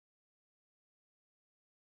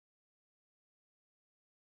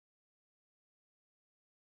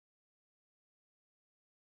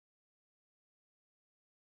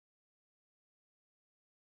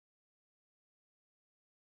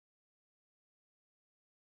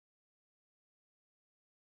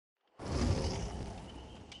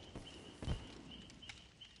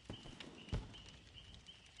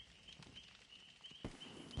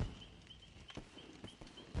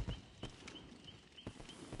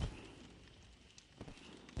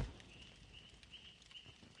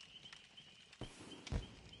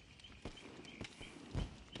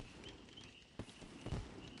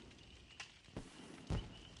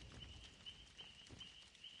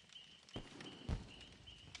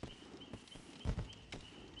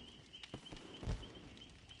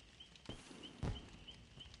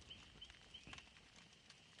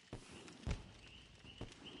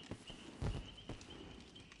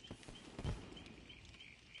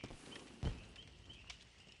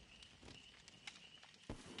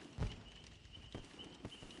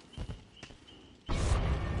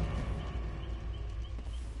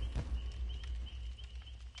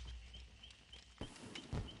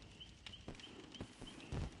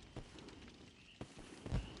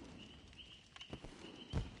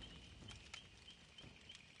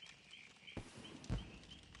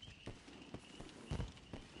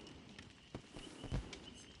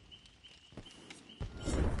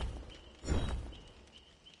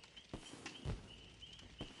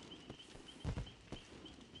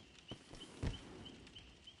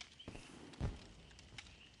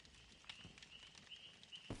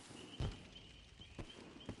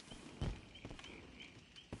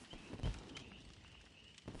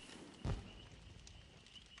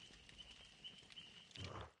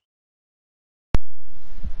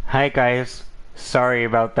Hi guys, sorry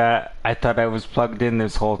about that. I thought I was plugged in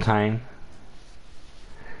this whole time.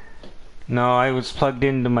 No, I was plugged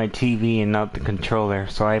into my TV and not the controller,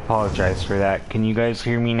 so I apologize for that. Can you guys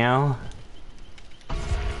hear me now?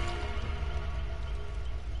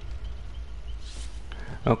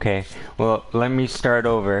 Okay, well, let me start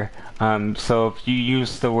over. So if you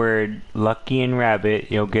use the word Lucky and Rabbit,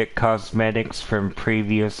 you'll get cosmetics from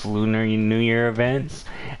previous Lunar New Year events.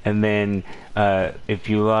 And then if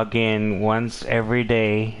you log in once every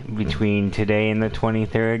day between today and the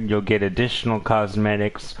 23rd, you'll get additional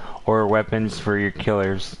cosmetics or weapons for your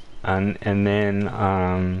killers. And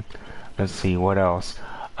then, let's see, what else?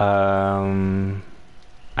 I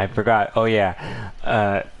forgot. Oh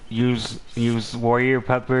yeah. Use Warrior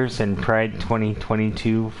Peppers and Pride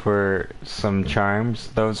 2022 for some charms.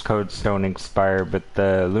 Those codes don't expire, but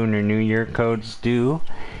the Lunar New Year codes do.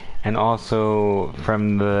 And also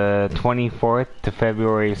from the 24th to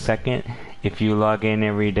February 2nd, if you log in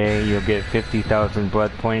every day, you'll get 50,000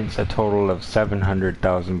 blood points, a total of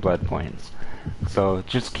 700,000 blood points. So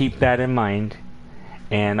just keep that in mind.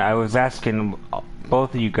 And I was asking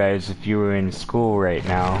both of you guys if you were in school right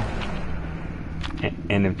now.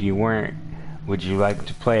 And if you weren't, would you like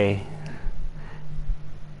to play?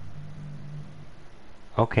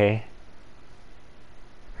 Okay.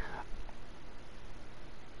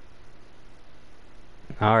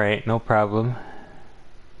 Alright, no problem.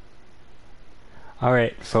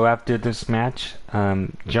 Alright, so after this match,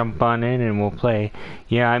 jump on in and we'll play.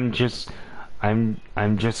 Yeah, I'm just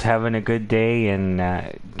having a good day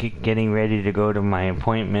and getting ready to go to my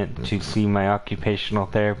appointment to see my occupational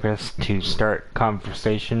therapist to start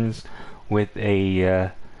conversations with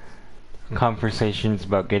conversations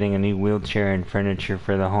about getting a new wheelchair and furniture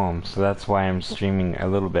for the home. So that's why I'm streaming a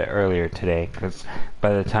little bit earlier today, because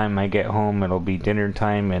by the time I get home it'll be dinner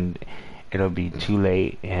time and it'll be too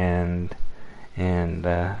late and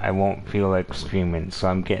I won't feel like streaming. So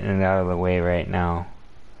I'm getting it out of the way right now.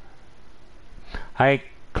 Hi,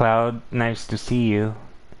 Cloud. Nice to see you.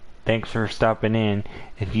 Thanks for stopping in.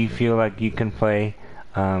 If you feel like you can play,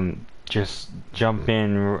 just jump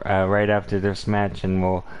in right after this match and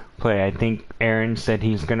we'll play. I think Aaron said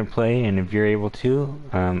he's going to play, and if you're able to,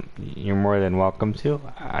 you're more than welcome to.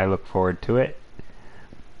 I look forward to it.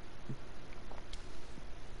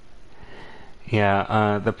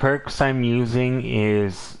 Yeah, the perks I'm using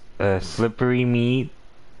is Slippery Meat,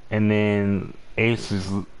 and then Ace is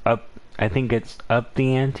up. I think it's up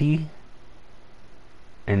the ante,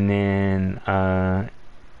 and then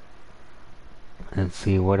let's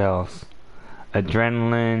see what else.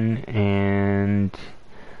 Adrenaline and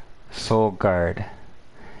Soul Guard.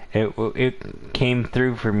 It came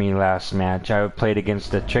through for me last match. I played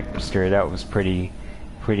against a trickster. That was pretty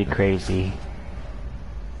crazy.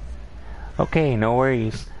 Okay, no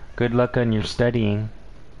worries. Good luck on your studying.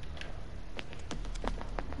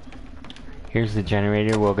 Here's the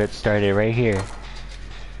generator. We'll get started right here.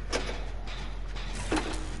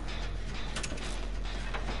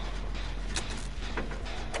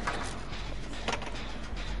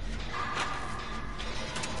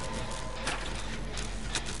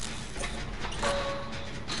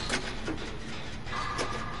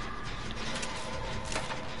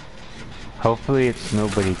 Hopefully it's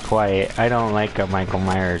nobody quiet. I don't like a Michael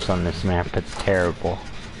Myers on this map. It's terrible.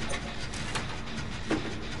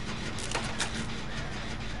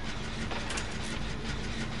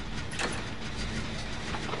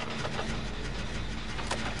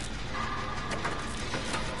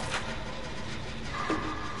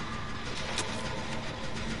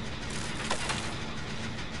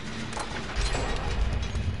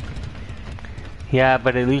 Yeah,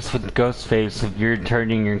 but at least with Ghostface, if you're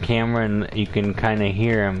turning your camera and you can kind of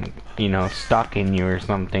hear him, you know, stalking you or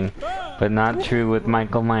something. But not true with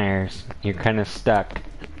Michael Myers. You're kind of stuck.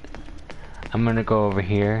 I'm gonna go over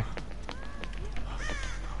here.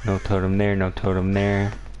 No totem there, no totem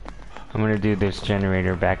there. I'm gonna do this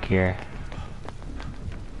generator back here.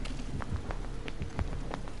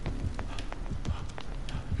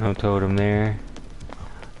 No totem there.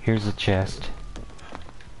 Here's a chest.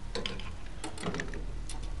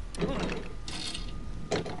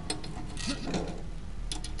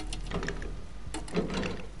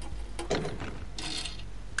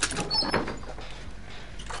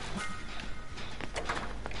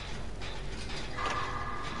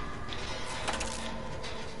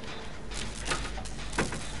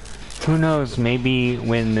 Who knows, maybe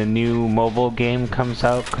when the new mobile game comes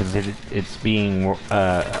out, because it's being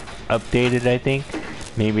updated, I think,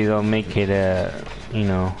 maybe they'll make it a, you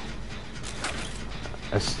know,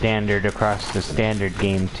 a standard across the standard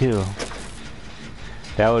game too.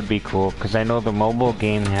 That would be cool, because I know the mobile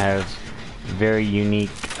game has very unique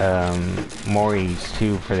Moris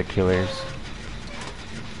too for the killers.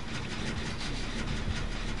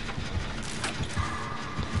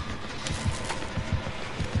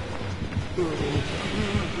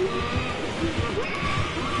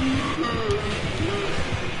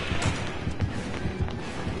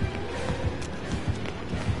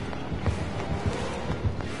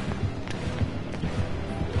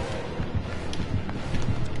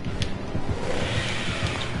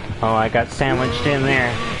 Oh, I got sandwiched in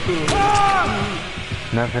there.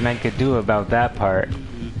 Nothing I could do about that part.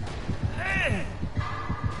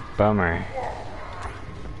 Bummer.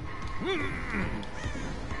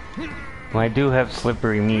 Well, I do have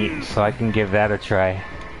slippery meat, so I can give that a try.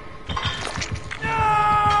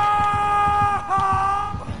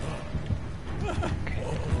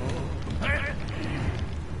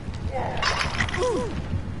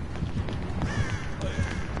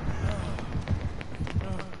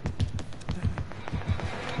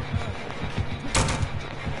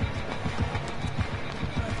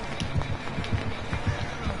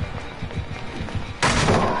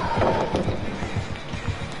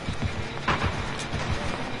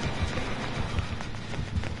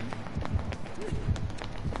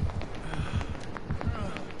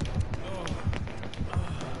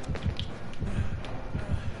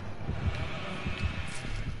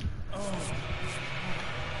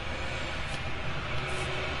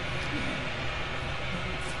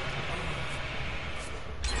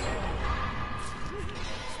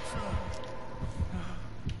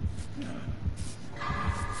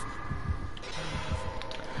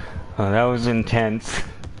 Oh, that was intense.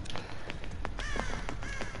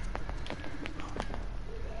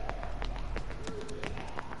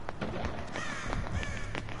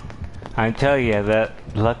 I tell you, that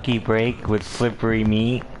lucky break with slippery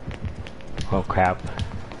meat. Oh crap.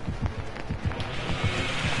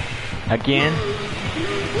 Again?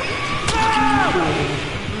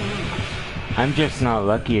 I'm just not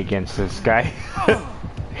lucky against this guy.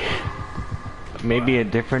 Maybe a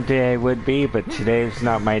different day I would be, but today's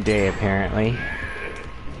not my day apparently.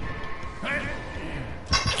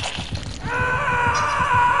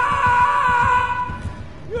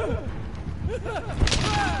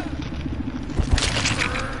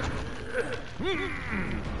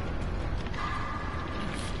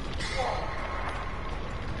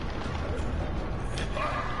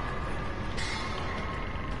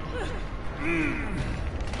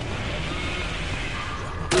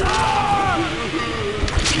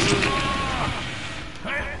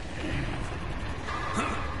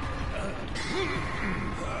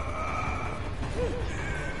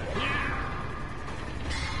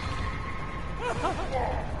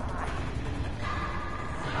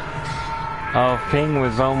 Oh, Fing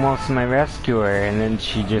was almost my rescuer, and then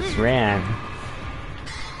she just ran.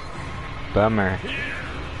 Bummer.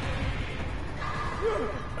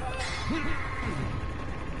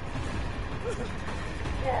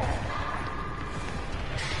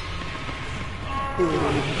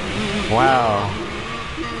 Wow.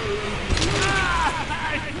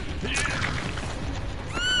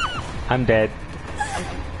 I'm dead.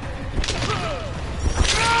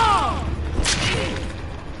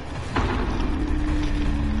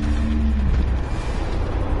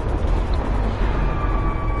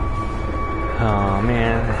 Oh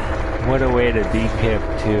man, what a way to be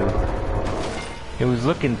pipped too. It was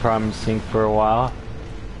looking promising for a while.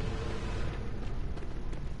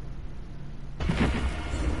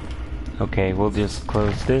 Okay, we'll just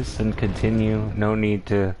close this and continue. No need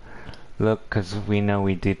to look, because we know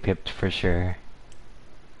we depipped for sure.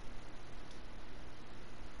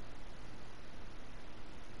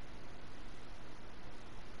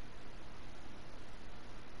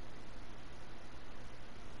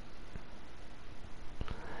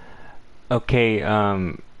 Okay,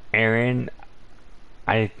 Aaron,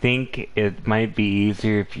 I think it might be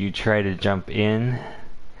easier if you try to jump in.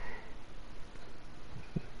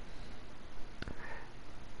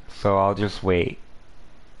 So I'll just wait.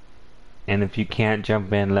 And if you can't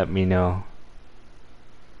jump in, let me know.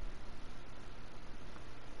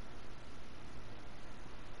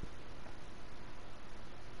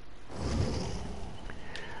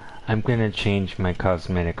 I'm gonna change my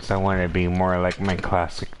cosmetics. I want to be more like my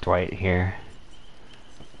classic Dwight here.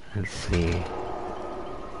 Let's see.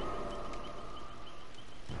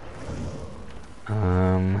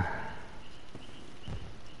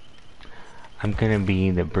 I'm gonna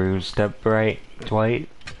be the bruised up Dwight,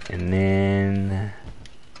 and then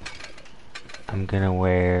I'm gonna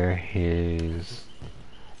wear his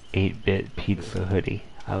 8-bit pizza hoodie.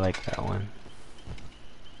 I like that one.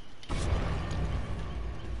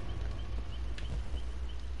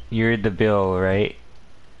 You're the Bill, right?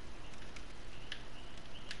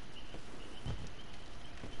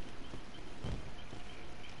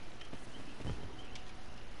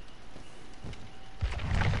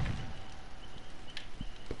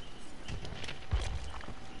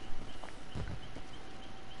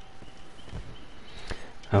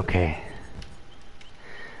 Okay.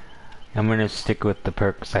 I'm gonna stick with the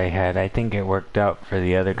perks I had. I think it worked out for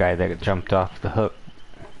the other guy that jumped off the hook.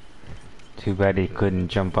 Too bad he couldn't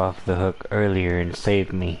jump off the hook earlier and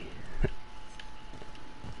save me.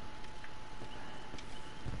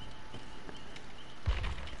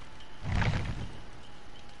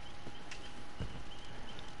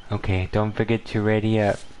 Okay, don't forget to ready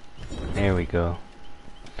up. There we go.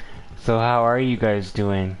 So how are you guys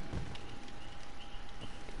doing?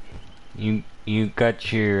 You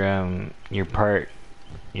got your part,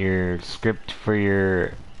 your script for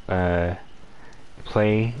your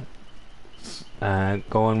play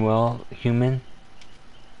going well, human?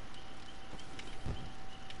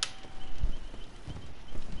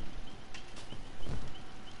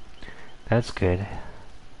 That's good.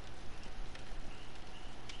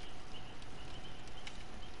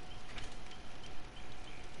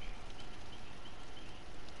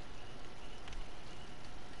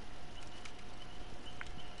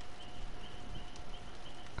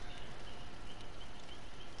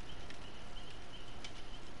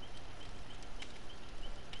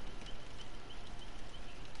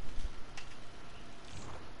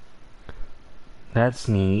 That's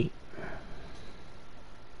neat.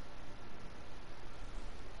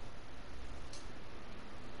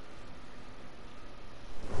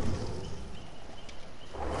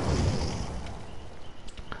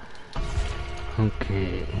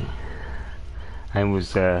 Okay. I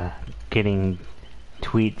was getting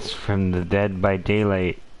tweets from the Dead by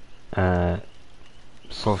Daylight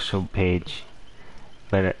social page,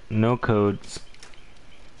 but no codes.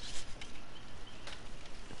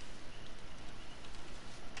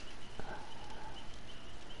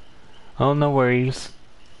 Oh, no worries.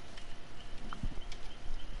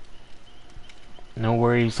 No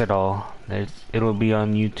worries at all. It'll be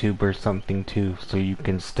on YouTube or something too, so you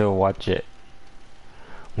can still watch it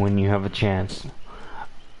when you have a chance.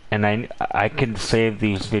 And I can save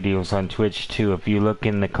these videos on Twitch too. If you look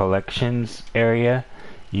in the collections area,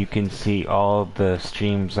 you can see all the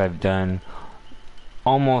streams I've done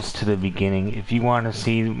almost to the beginning. If you want to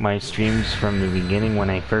see my streams from the beginning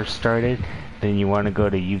when I first started, then you want to go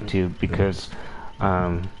to YouTube, because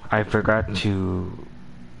I forgot to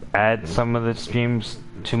add some of the streams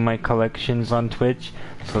to my collections on Twitch,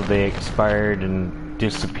 so they expired and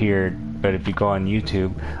disappeared. But if you go on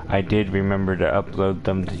YouTube, I did remember to upload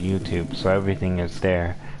them to YouTube, so everything is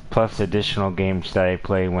there. Plus additional games that I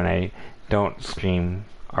play when I don't stream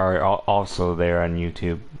are also there on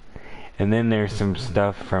YouTube. And then there's some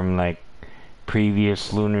stuff from like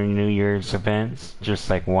previous Lunar New Year's events, just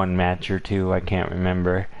like one match or two, I can't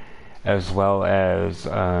remember, as well as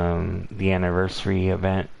the anniversary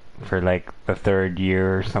event for like the 3rd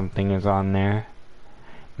year or something is on there.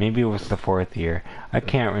 Maybe it was the 4th year. I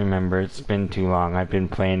can't remember. It's been too long. I've been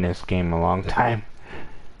playing this game a long time.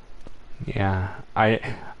 Yeah,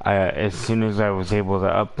 I as soon as I was able to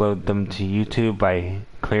upload them to YouTube, I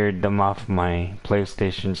cleared them off my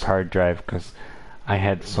PlayStation's hard drive, because I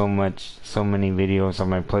had so many videos on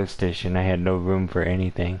my PlayStation, I had no room for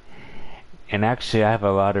anything. And actually I have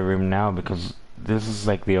a lot of room now, because this is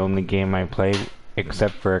like the only game I play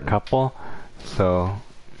except for a couple. So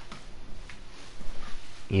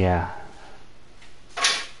yeah.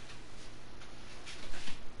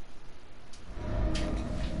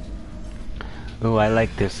 Ooh, I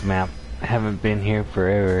like this map. I haven't been here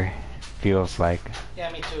forever, feels like.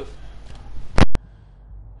 Yeah, me too.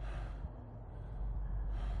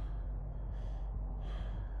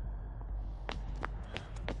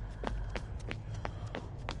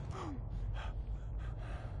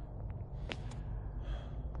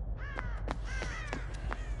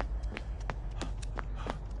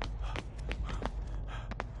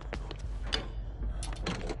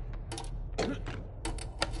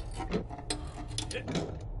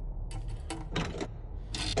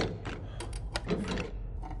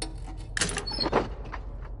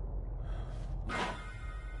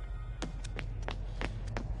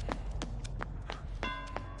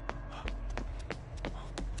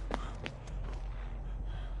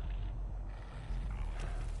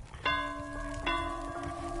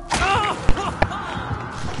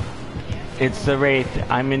 It's the Wraith.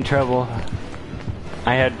 I'm in trouble.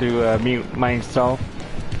 I had to mute myself.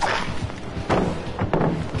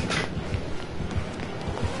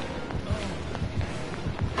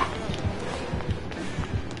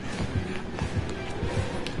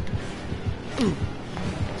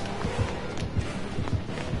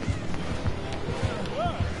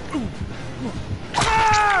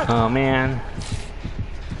 Oh man.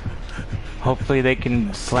 Hopefully they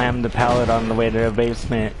can slam the pallet on the way to the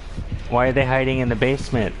basement. Why are they hiding in the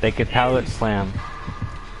basement? They could pallet slam.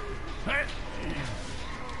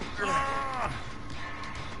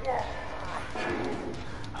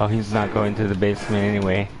 Oh, he's not going to the basement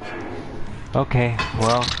anyway. Okay,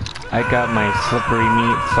 well, I got my slippery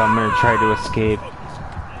meat, so I'm gonna try to escape.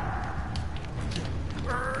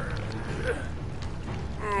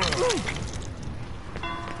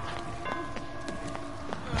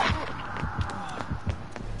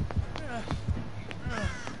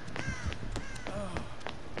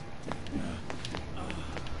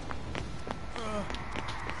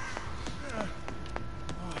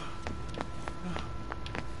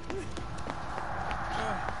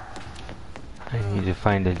 I need to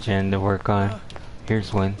find a gen to work on.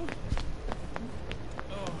 Here's one.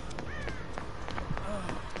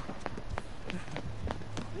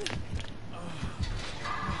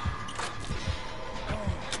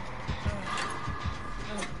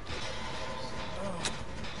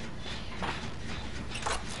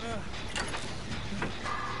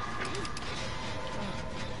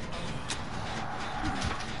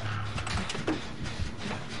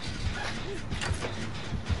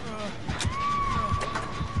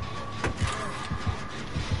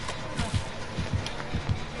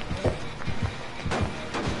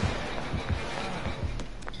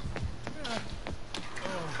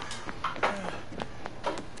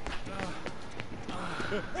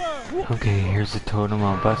 Okay, here's a totem,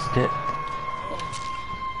 I'll bust it.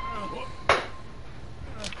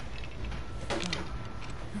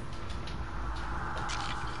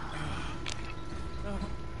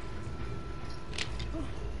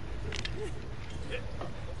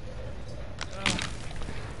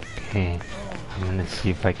 Okay, I'm gonna see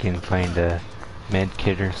if I can find a med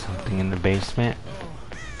kit or something in the basement.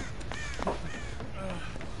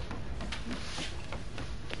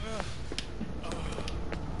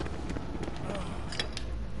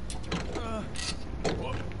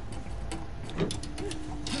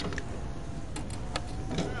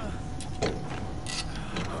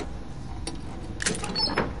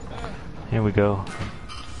 Here we go.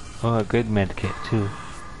 Oh, a good med kit too.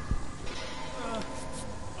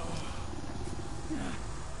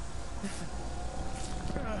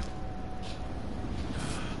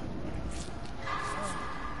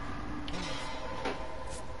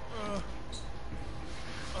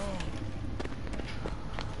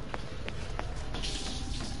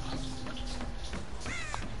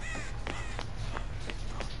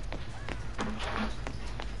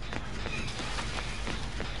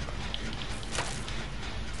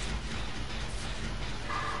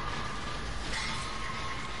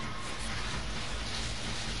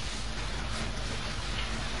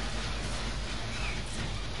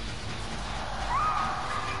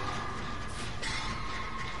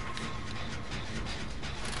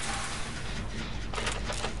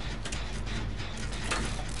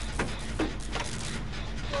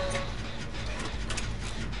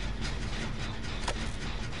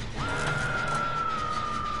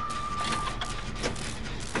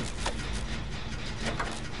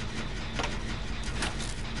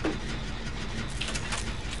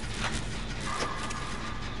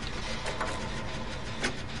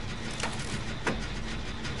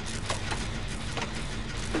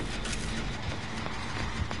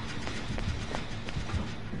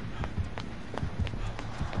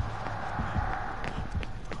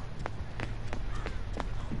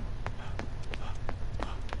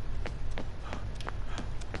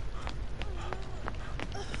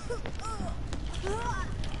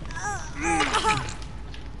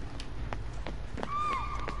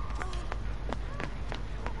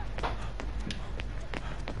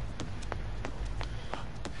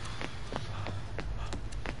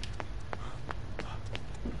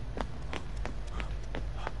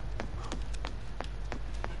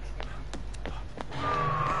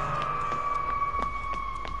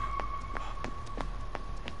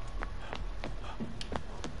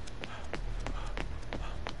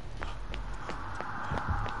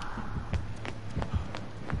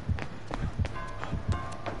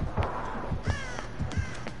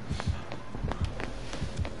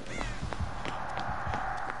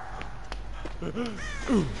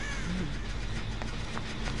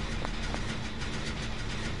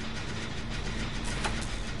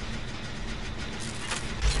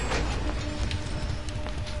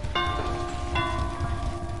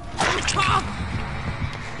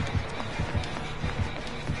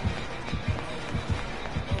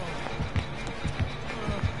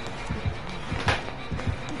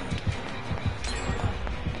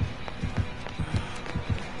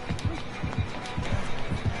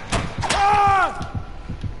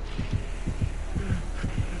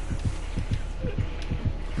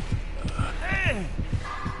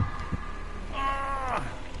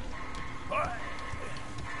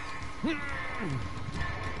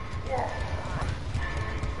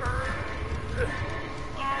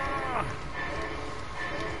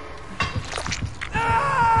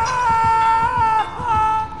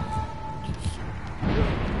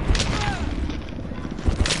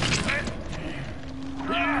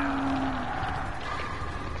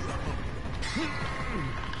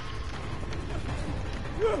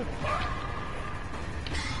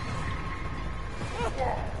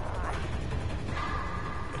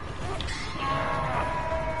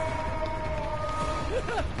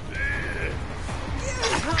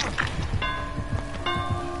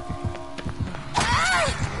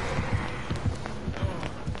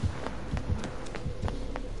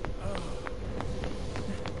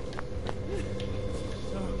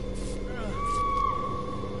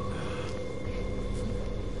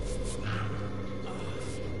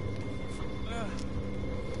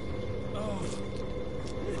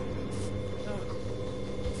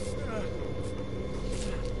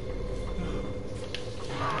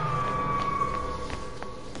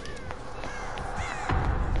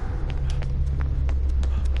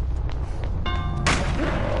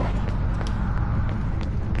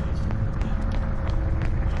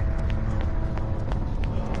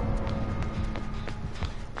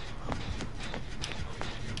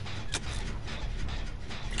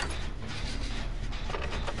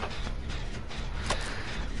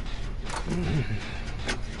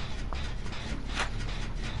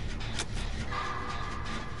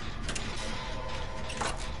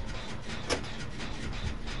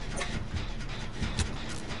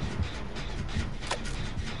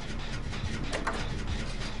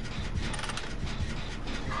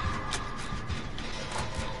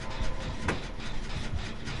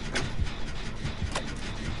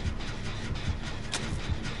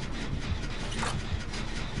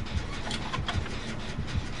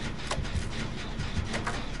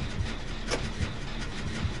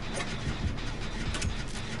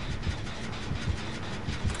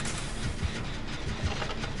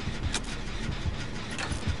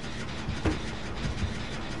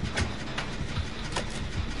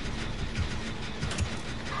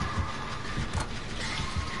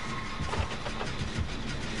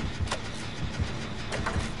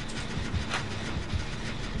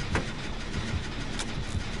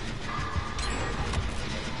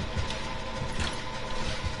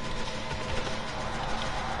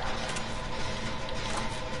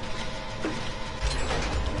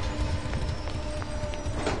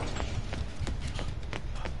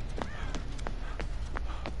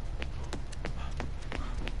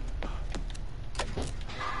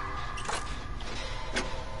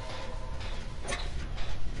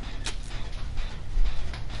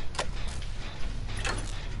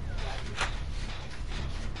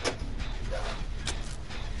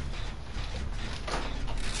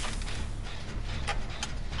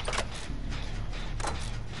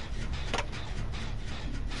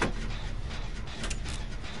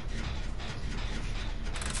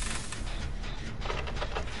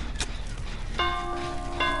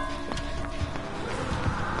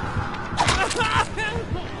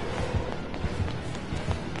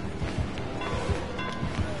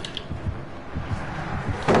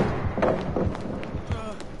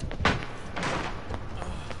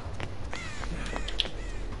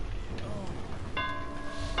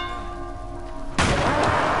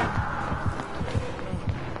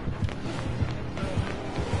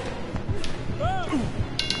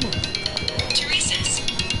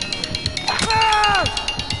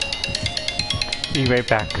 Be right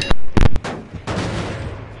back.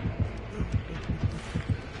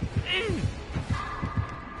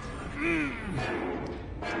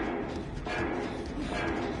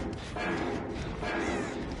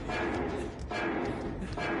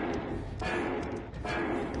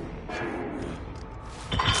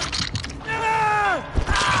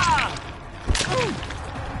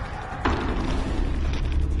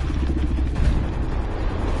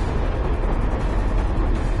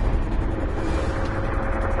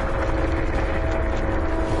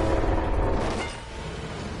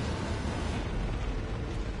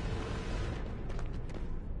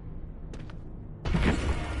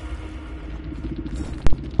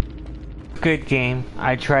 Good game.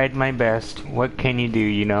 I tried my best. What can you do,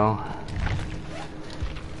 you know?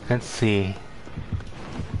 Let's see.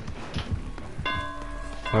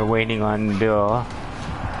 We're waiting on Bill.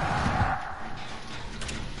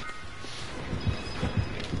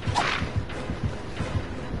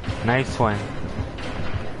 Nice one.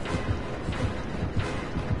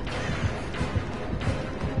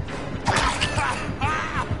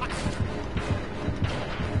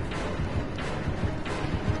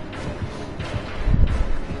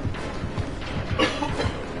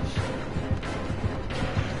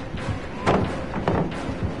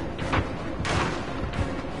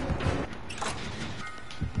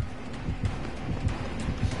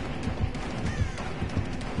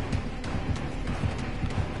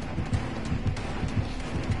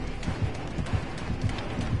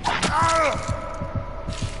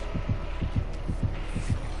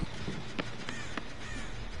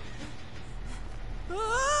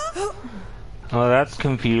 Oh, that's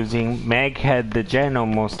confusing. Meg had the gen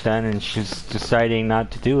almost done and she's deciding not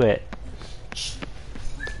to do it.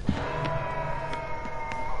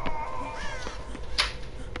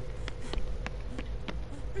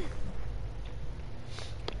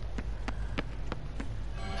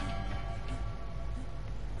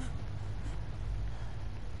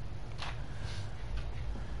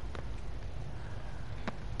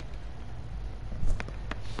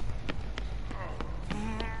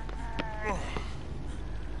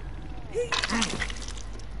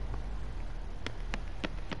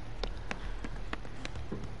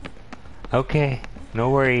 Okay, no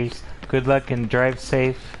worries. Good luck and drive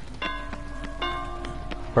safe.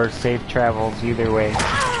 Or safe travels, either way.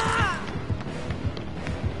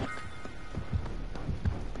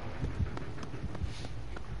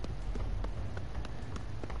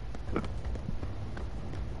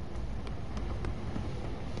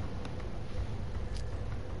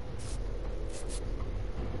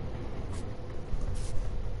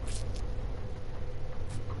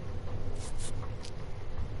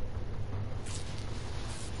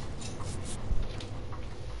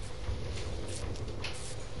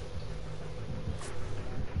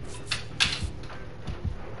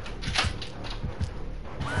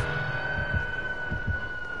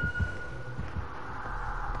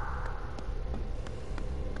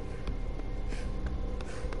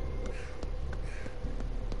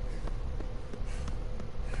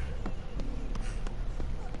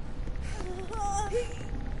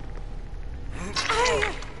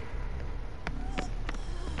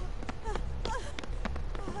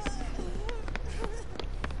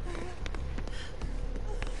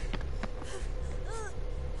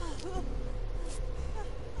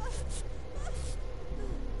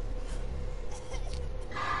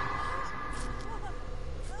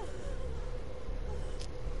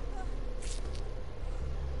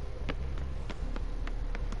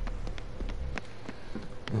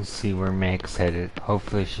 Let's see where Meg's headed.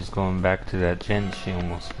 Hopefully she's going back to that gen she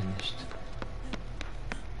almost finished.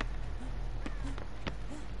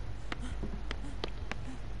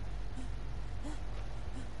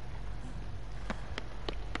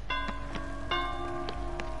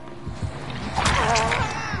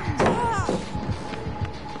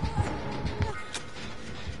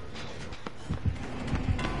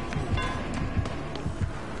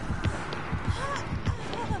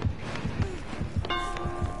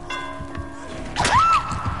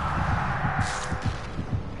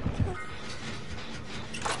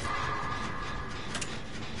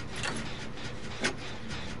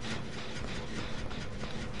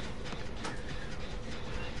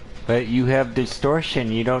 But you have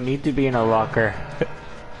distortion, you don't need to be in a locker.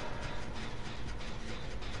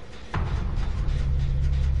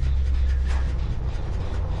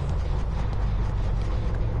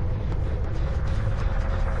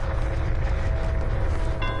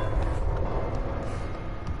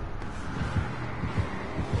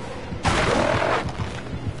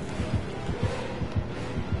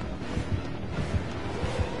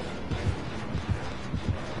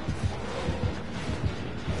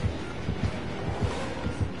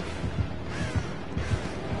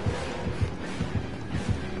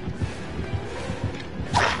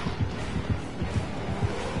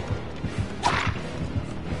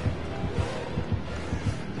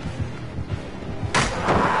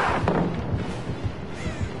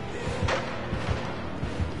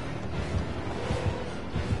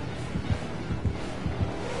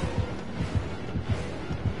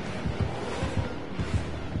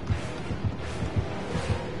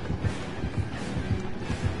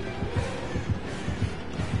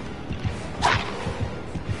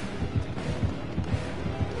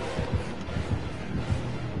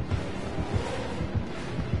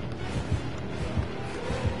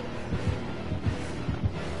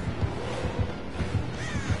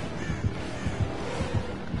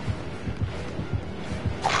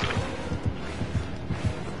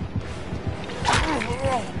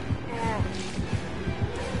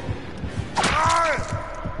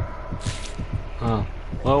 Oh.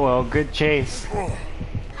 Oh well, good chase.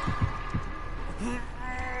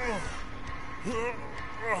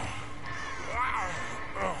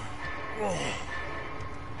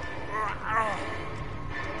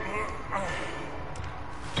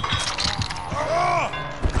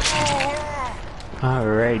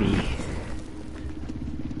 Alrighty.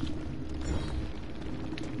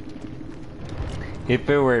 If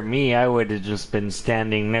it were me, I would have just been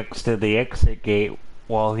standing next to the exit gate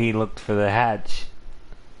while he looked for the hatch.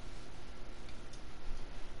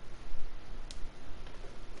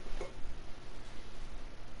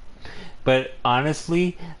 But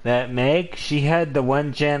honestly, that Meg, she had the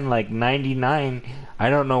one gen like 99. I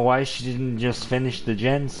don't know why she didn't just finish the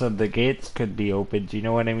gen so the gates could be opened, you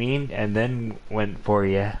know what I mean? And then went for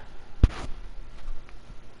you.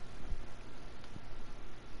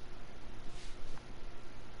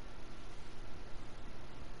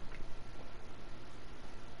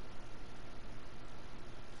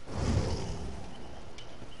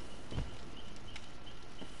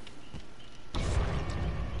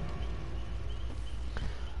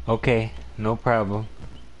 Okay, no problem.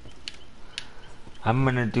 I'm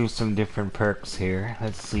gonna do some different perks here.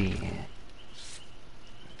 Let's see.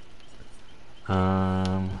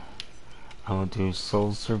 Um, I'll do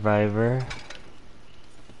Soul Survivor.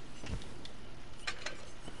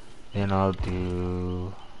 Then I'll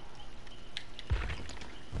do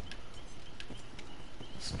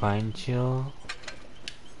Spine Chill.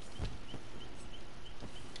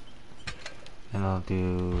 Then I'll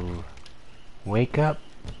do Wake Up.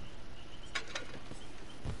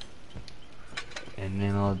 And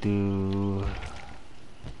then I'll do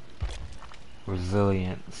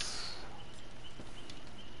Resilience.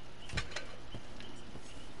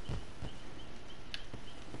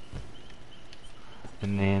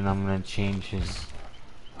 And then I'm gonna change his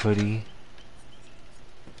hoodie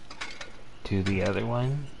to the other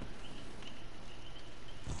one.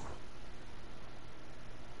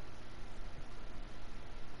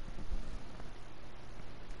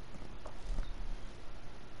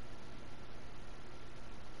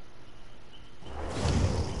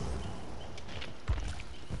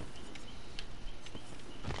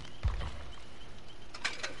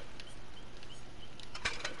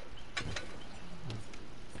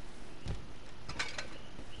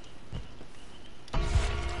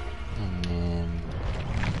 And then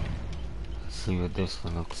let's see what this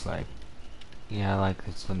one looks like. Yeah, I like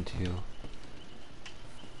this one too.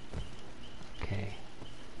 Okay.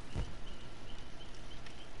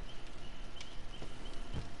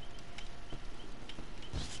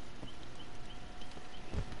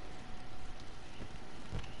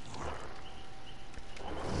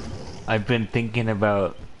 I've been thinking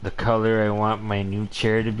about the color I want my new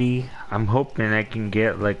chair to be. I'm hoping I can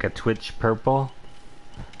get like a Twitch purple.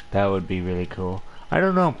 That would be really cool. I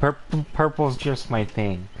don't know, purple's just my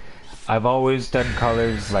thing. I've always done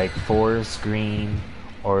colors like forest green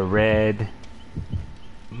or red.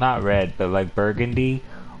 Not red, but like burgundy.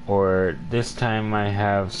 Or this time I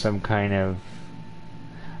have some kind of,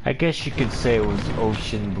 I guess you could say it was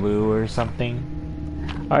ocean blue or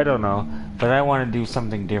something. I don't know, but I want to do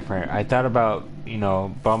something different. I thought about, you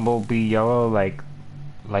know, bumblebee yellow like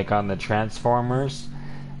on the Transformers.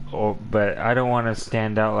 Or, but I don't want to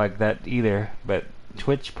stand out like that either. But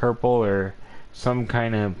Twitch purple or some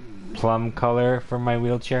kind of plum color for my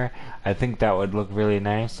wheelchair, I think that would look really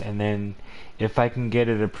nice. And then if I can get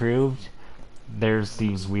it approved, there's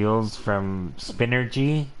these wheels from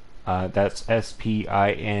Spinergy. That's Spinergy.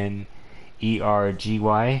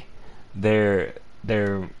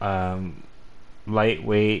 They're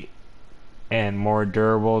lightweight and more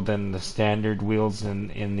durable than the standard wheels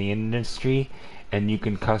in the industry, and you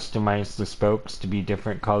can customize the spokes to be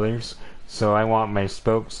different colors. So I want my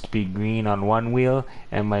spokes to be green on one wheel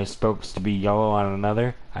and my spokes to be yellow on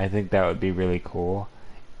another. I think that would be really cool.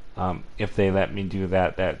 If they let me do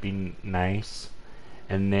that, that'd be nice.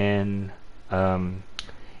 And then,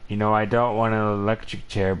 you know, I don't want an electric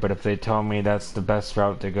chair, but if they tell me that's the best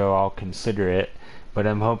route to go, I'll consider it. But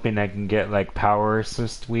I'm hoping I can get like power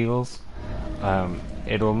assist wheels.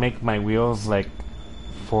 It'll make my wheels like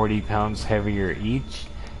 40 pounds heavier each,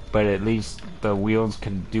 but at least the wheels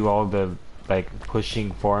can do all the like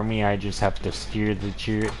pushing for me. I just have to steer the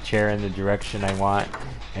chair in the direction I want,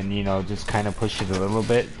 and you know, just kind of push it a little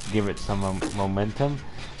bit, give it some momentum,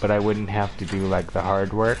 but I wouldn't have to do like the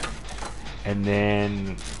hard work. And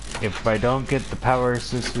then if I don't get the power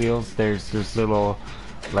assist wheels, there's this little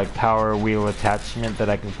like power wheel attachment that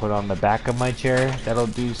I can put on the back of my chair that'll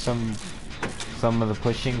do some of the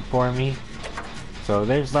pushing for me. So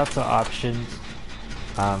there's lots of options.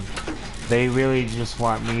 They really just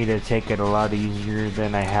want me to take it a lot easier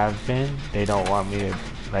than I have been. They don't want me to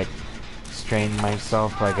like strain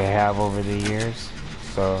myself like I have over the years.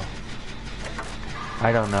 So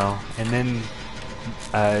I don't know. And then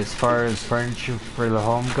as far as furniture for the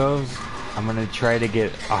home goes, I'm gonna try to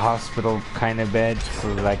get a hospital kind of bed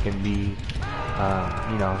so that I can be,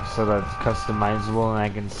 you know, so that it's customizable and I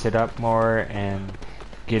can sit up more and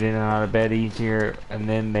get in and out of bed easier. And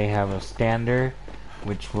then they have a stander,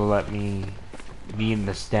 which will let me be in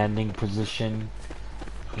the standing position,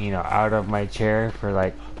 you know, out of my chair for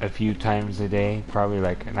like a few times a day, probably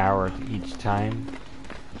like an hour each time.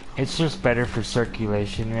 It's just better for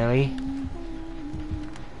circulation, really.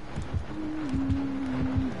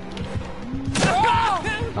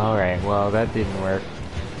 Alright, well, that didn't work.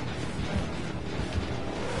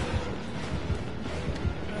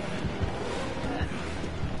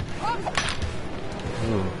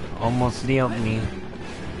 Ooh, almost nailed me.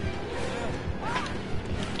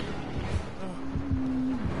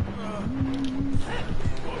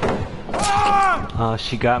 Oh,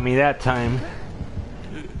 she got me that time.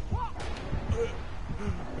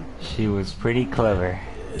 She was pretty clever.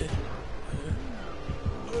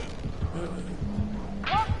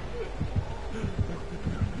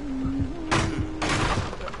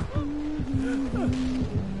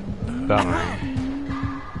 Bummer.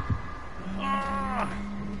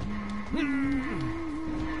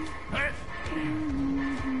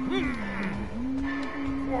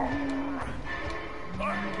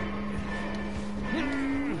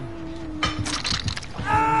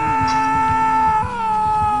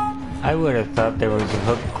 I would have thought there was a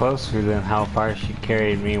hook closer than how far she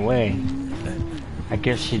carried me away. I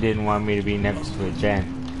guess she didn't want me to be next to a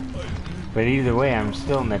gen. But either way, I'm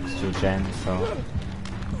still next to a gen, so...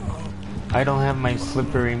 I don't have my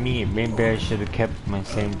slippery meat. Maybe I should have kept my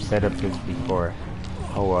same setup as before.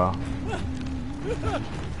 Oh well.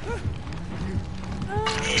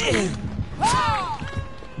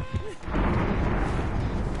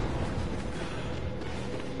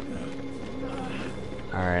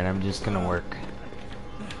 Alright, I'm just gonna work.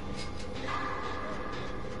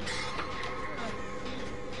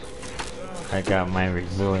 I got my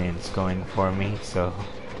resilience going for me, so...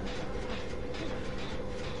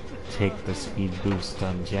 take the speed boost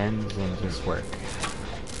on gens and just work.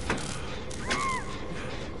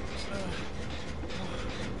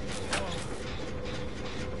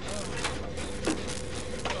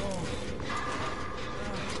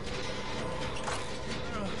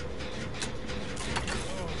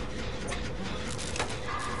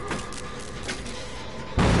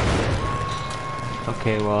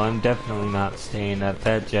 Okay, well, I'm definitely not staying at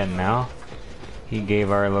that gen now. He gave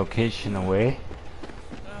our location away.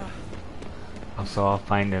 So I'll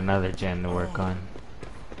find another gen to work on.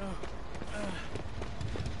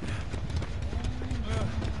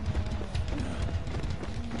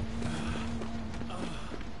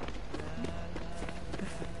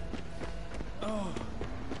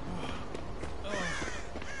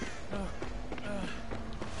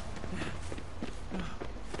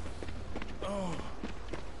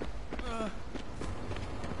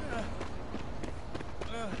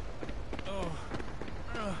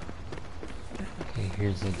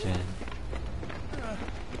 Here's a gen.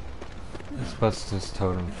 Let's bust this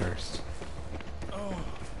totem first.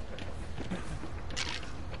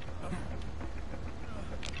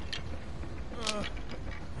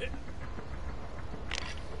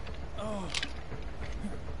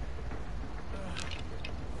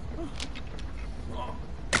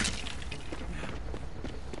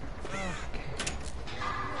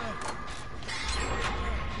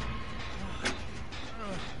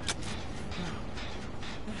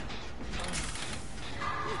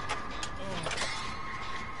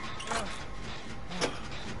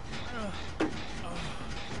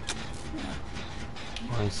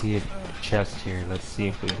 I see a chest here. Let's see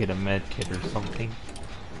if we get a med kit or something.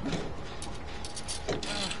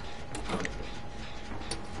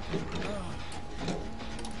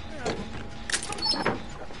 Got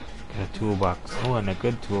a toolbox. Oh, and a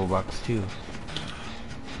good toolbox too.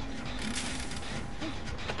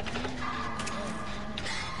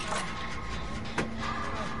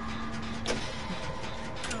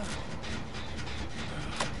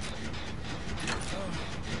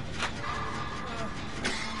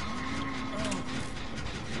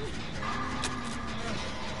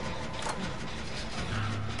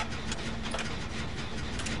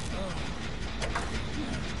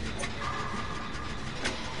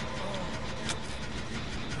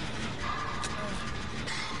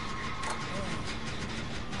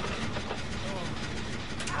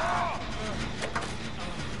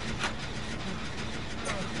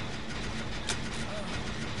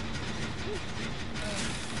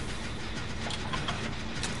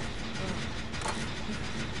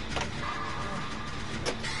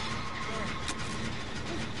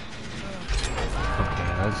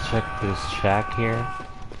 Let's check this shack here.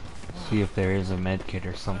 See if there is a medkit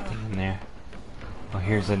or something in there. Oh,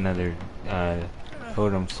 here's another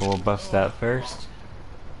totem, so we'll bust that first.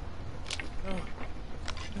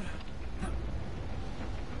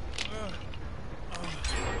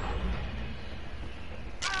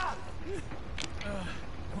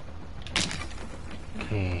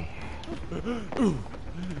 Okay.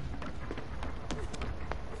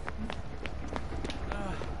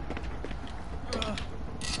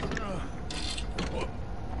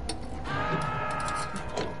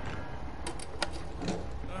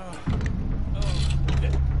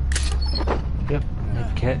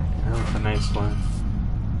 kit. That was a nice one.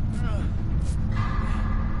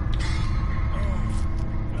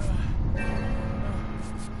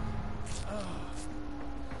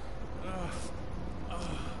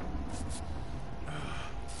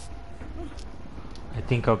 I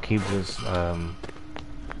think I'll keep this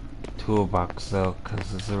toolbox though,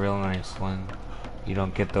 because it's a real nice one. You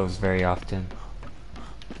don't get those very often.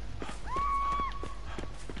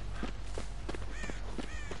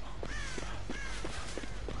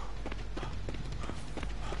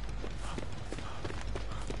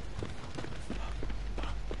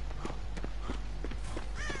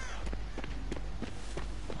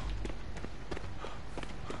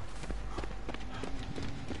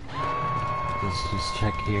 Let's just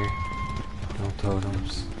check here. No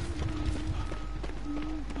totems.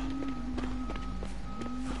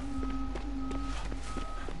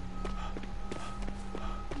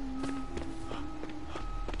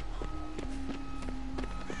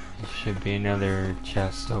 There should be another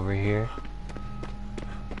chest over here.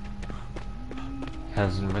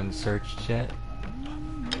 Hasn't been searched yet.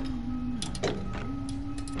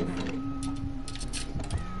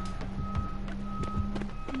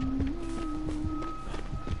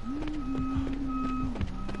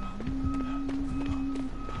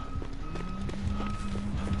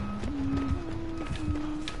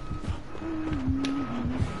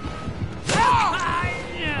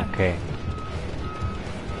 Okay.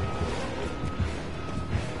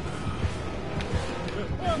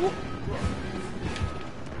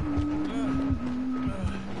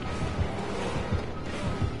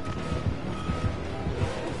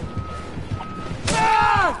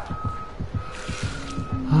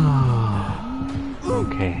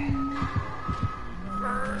 Okay.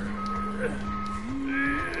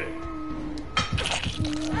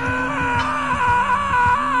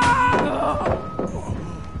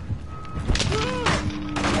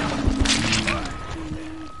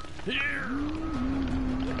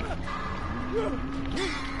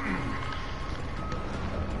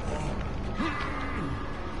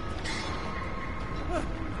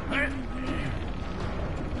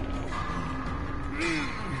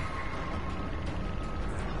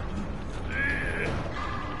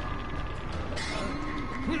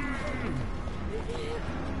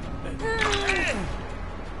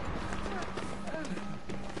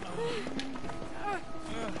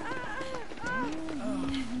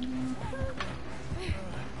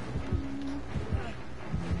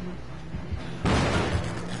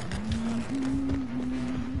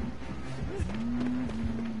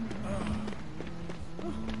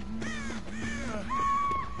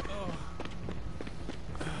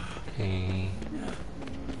 Okay.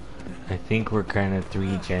 I think we're kind of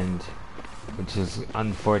 3-gened, which is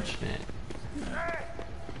unfortunate.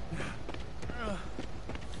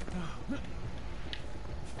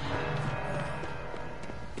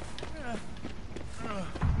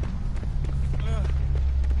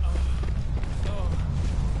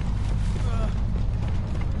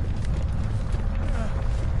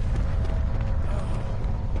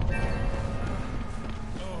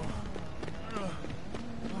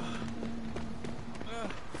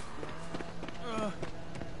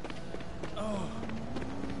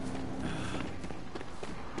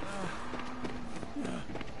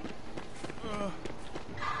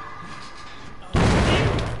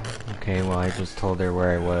 Okay, well I just told her where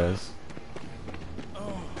I was.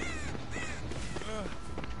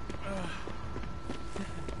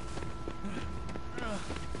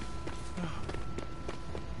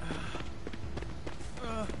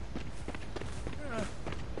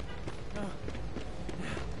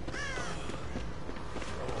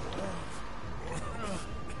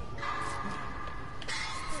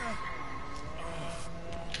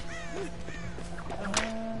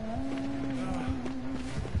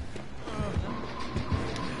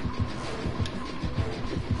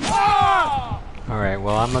 Alright,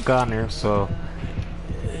 well I'm a gunner, so...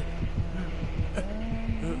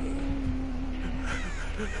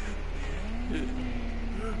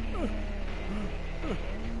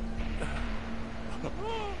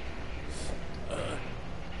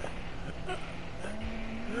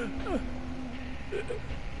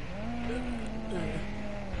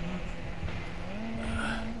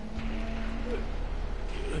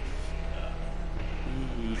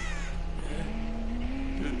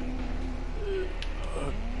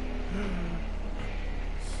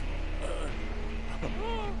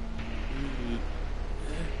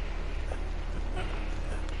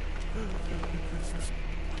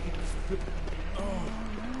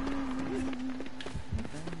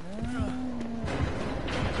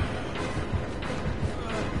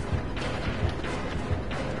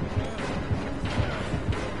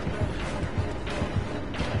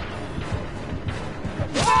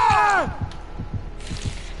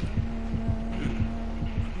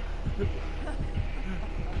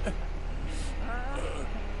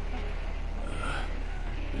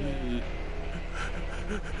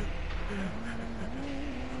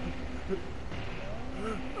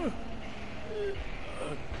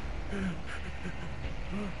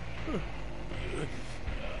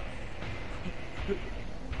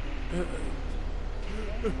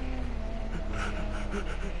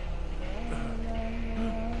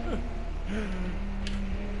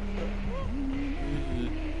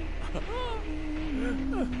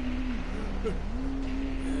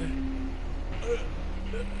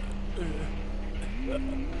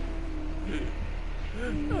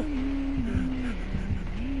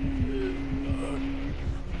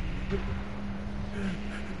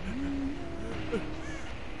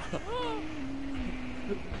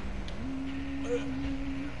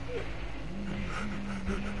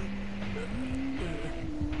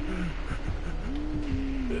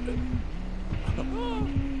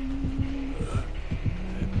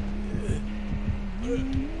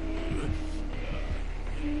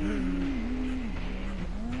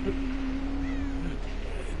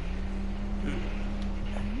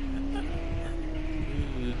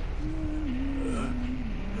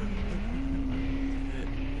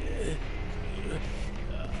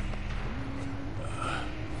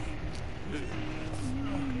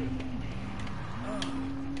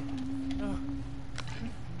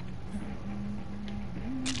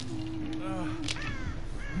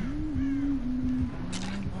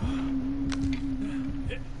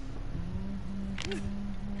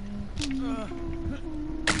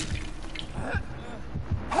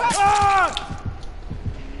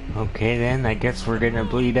 Okay then, I guess we're gonna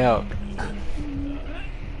bleed out.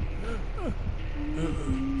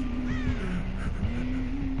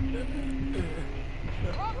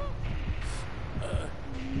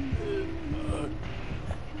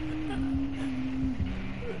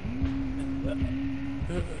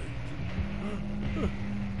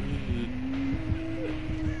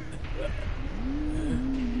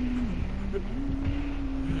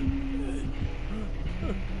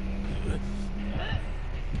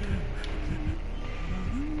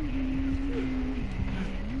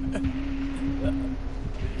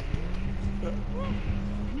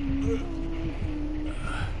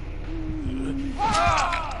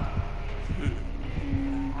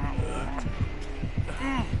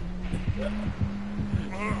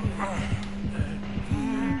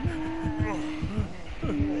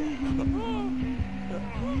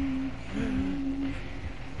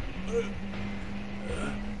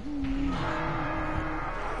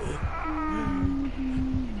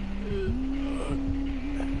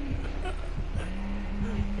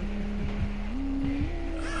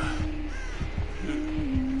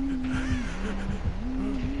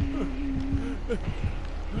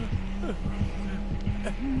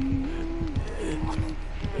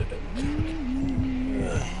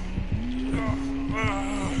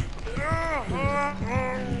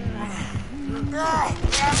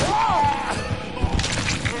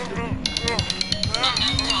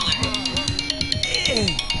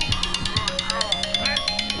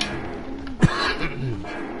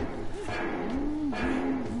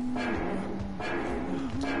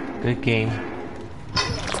 Good game.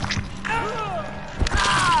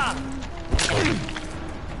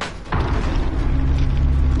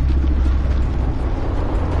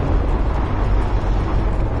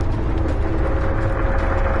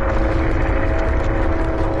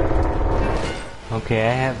 Okay,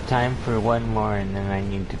 I have time for one more and then I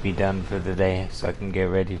need to be done for the day so I can get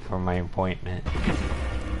ready for my appointment.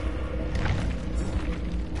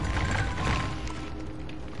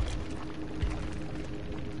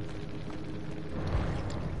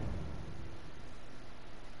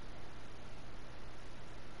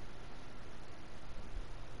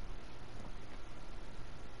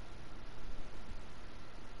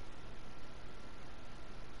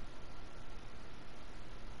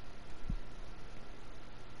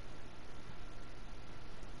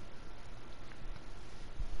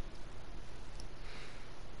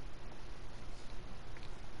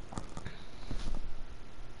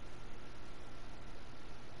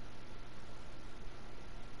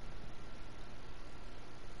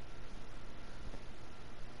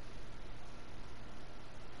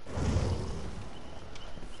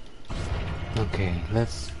 Okay,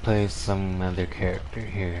 let's play some other character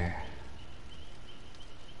here.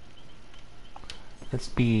 Let's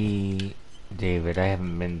be David. I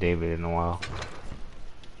haven't been David in a while.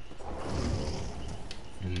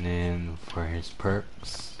 And then for his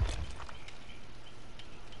perks.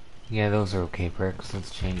 Yeah, those are okay perks.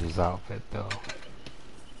 Let's change his outfit though.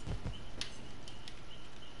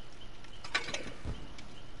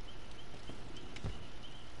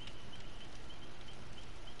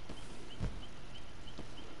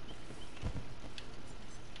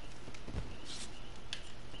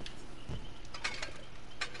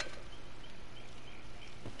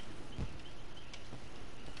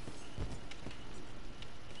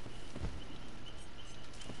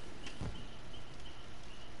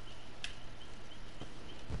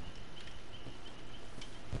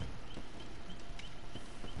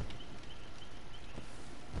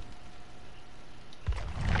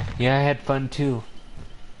 Yeah, I had fun too.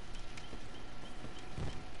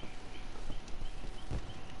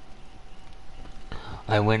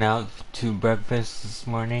 I went out to breakfast this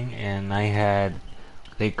morning and I had,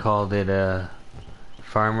 they called it a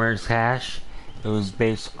farmer's hash. It was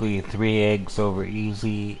basically 3 eggs over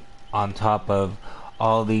easy on top of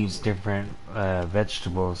all these different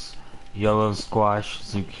vegetables. yellow squash,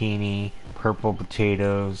 zucchini, purple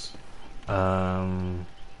potatoes, um,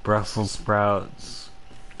 Brussels sprouts,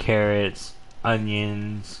 carrots,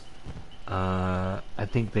 onions. I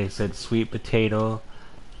think they said sweet potato,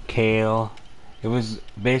 kale. It was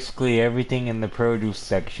basically everything in the produce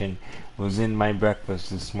section was in my breakfast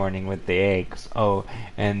this morning with the eggs. Oh,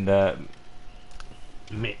 and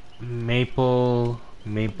maple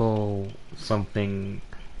something,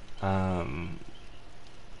 um,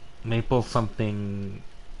 maple something.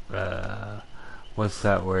 Uh, what's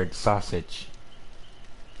that word? Sausage.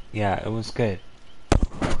 Yeah, it was good.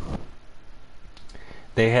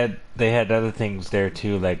 They had other things there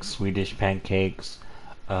too, like Swedish pancakes,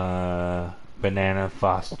 banana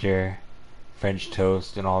Foster, French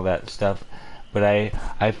toast, and all that stuff. But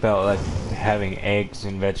I felt like having eggs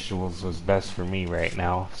and vegetables was best for me right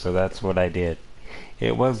now, so that's what I did.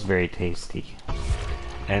 It was very tasty,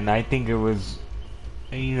 and I think it was,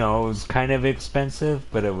 it was kind of expensive,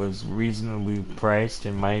 but it was reasonably priced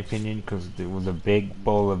in my opinion because it was a big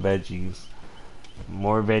bowl of veggies,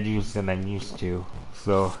 more veggies than I'm used to.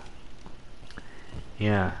 So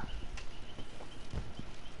yeah.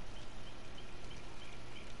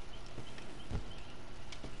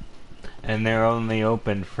 And they're only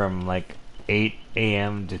open from like 8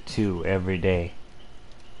 a.m. to 2 every day.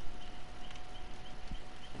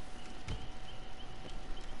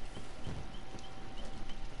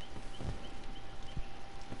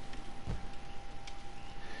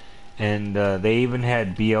 And they even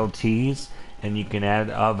had BLTs, and you can add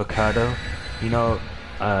avocado. You know,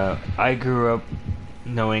 I grew up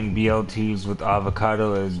knowing BLTs with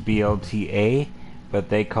avocado as BLTA, but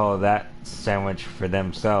they call that sandwich for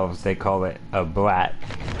themselves. They call it a blat,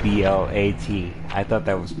 BLAT. I thought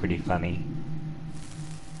that was pretty funny.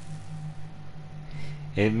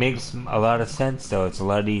 It makes a lot of sense, though. It's a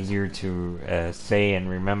lot easier to say and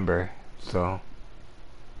remember. So,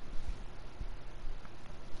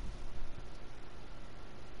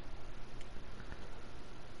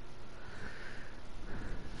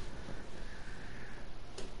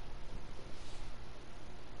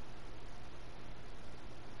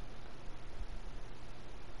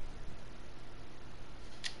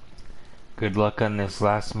 good luck on this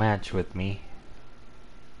last match with me.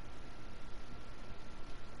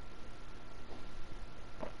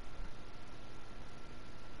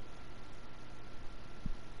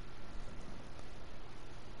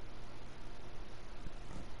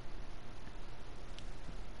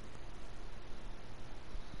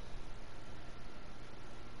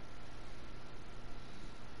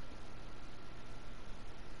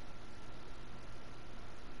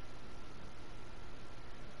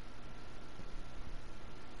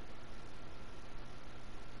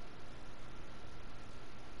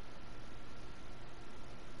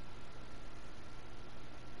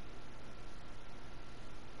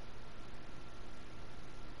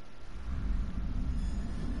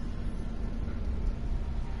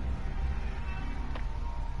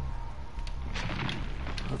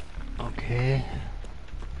 Okay.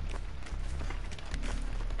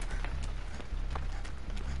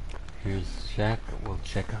 Here's the shack. We'll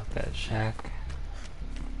check out that shack.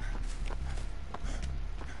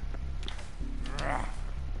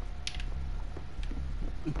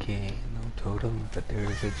 Okay, no totem, but there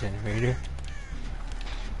is a generator.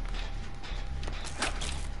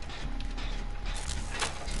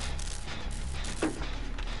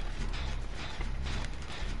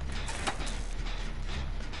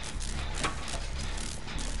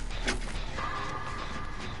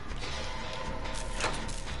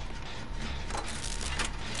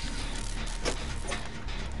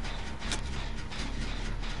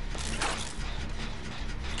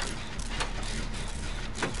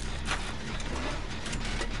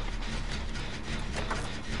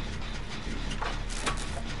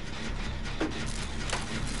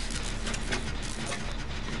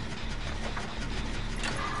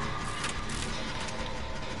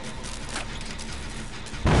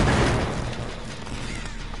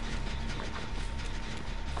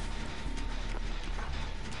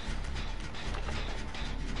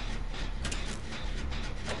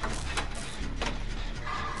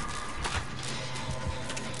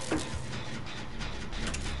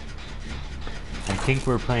 I think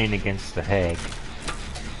we're playing against the Hag.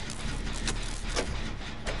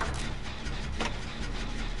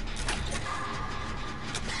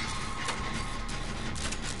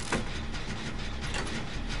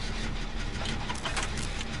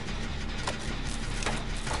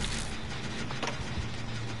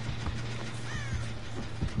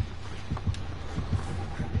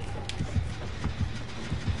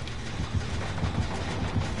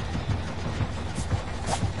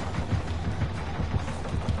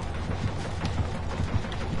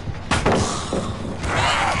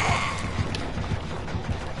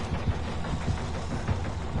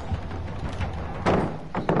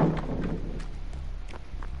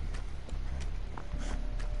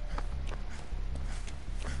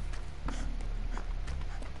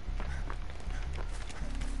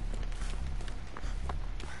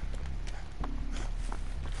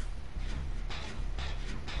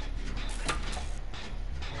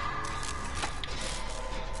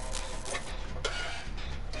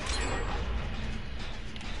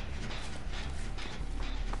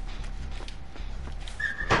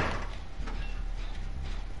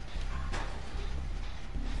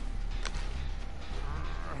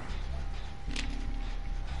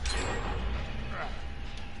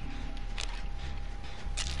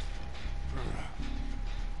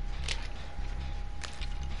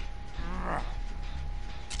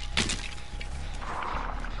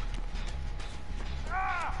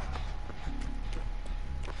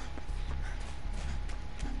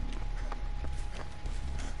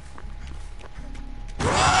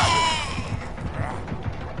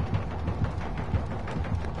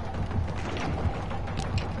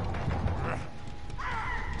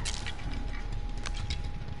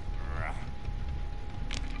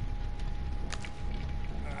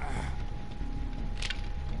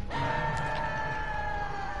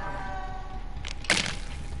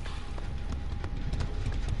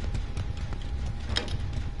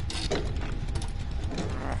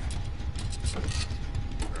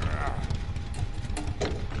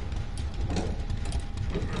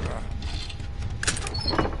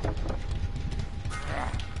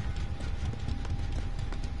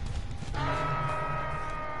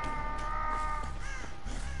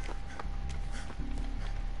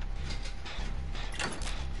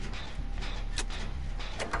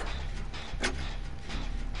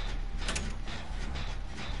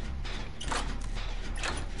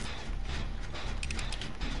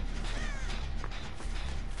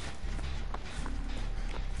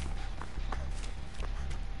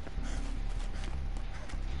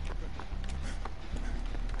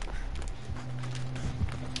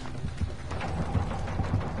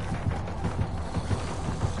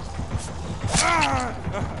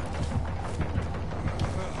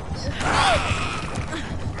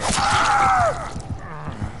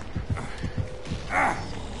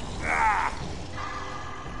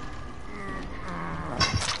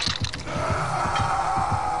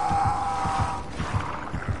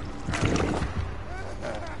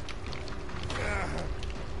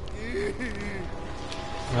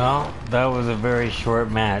 was a very short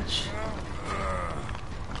match.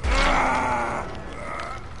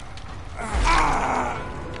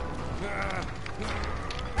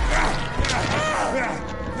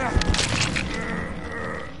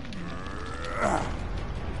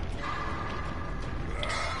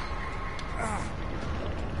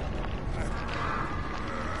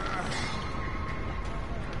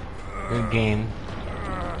 Good game.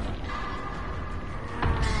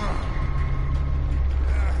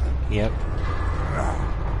 Yep.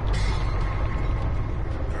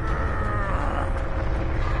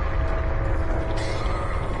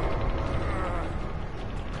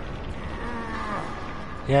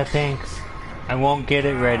 Yeah, thanks. I won't get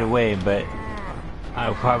it right away, but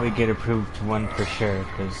I'll probably get approved to one for sure,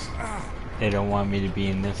 because they don't want me to be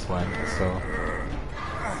in this one, so...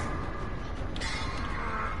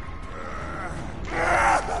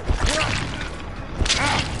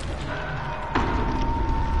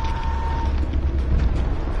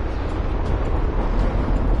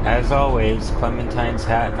 As always, Clementine's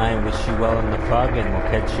Hat and I wish you well in the fog, and we'll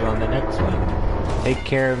catch you on the next one. Take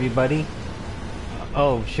care, everybody.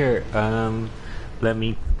 Oh, sure, let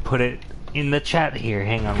me put it in the chat here.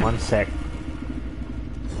 Hang on one sec.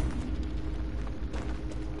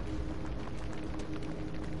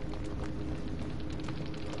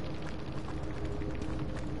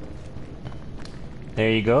 There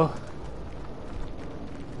you go.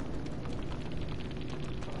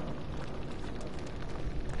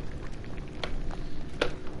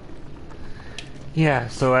 Yeah,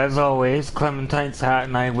 so as always, Clementine's Hat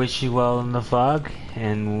and I wish you well in the fog,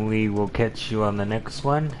 and we will catch you on the next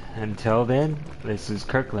one. Until then, this is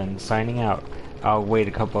Kirkland signing out. I'll wait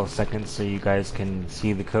a couple of seconds so you guys can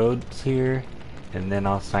see the codes here, and then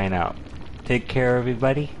I'll sign out. Take care,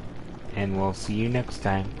 everybody, and we'll see you next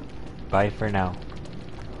time. Bye for now.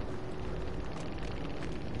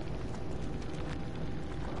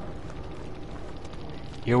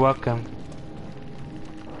 You're welcome.